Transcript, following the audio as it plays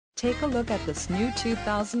Take a look at this new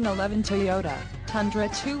 2011 Toyota Tundra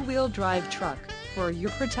 2-wheel drive truck. For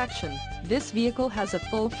your protection, this vehicle has a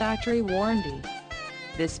full factory warranty.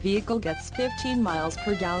 This vehicle gets 15 miles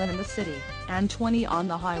per gallon in the city, and 20 on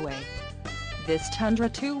the highway. This Tundra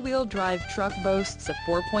 2-wheel drive truck boasts a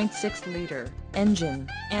 4.6-liter engine,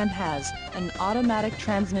 and has an automatic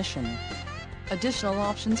transmission. Additional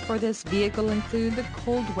options for this vehicle include the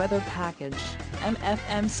cold weather package,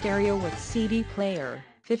 AM/FM stereo with CD player,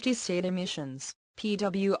 50-state emissions,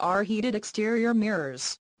 PWR heated exterior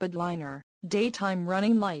mirrors, bed liner, daytime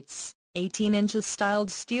running lights, 18 inches styled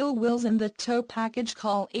steel wheels and the tow package.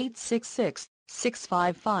 Call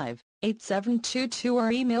 866-655-8722 or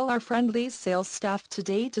email our friendly sales staff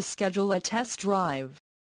today to schedule a test drive.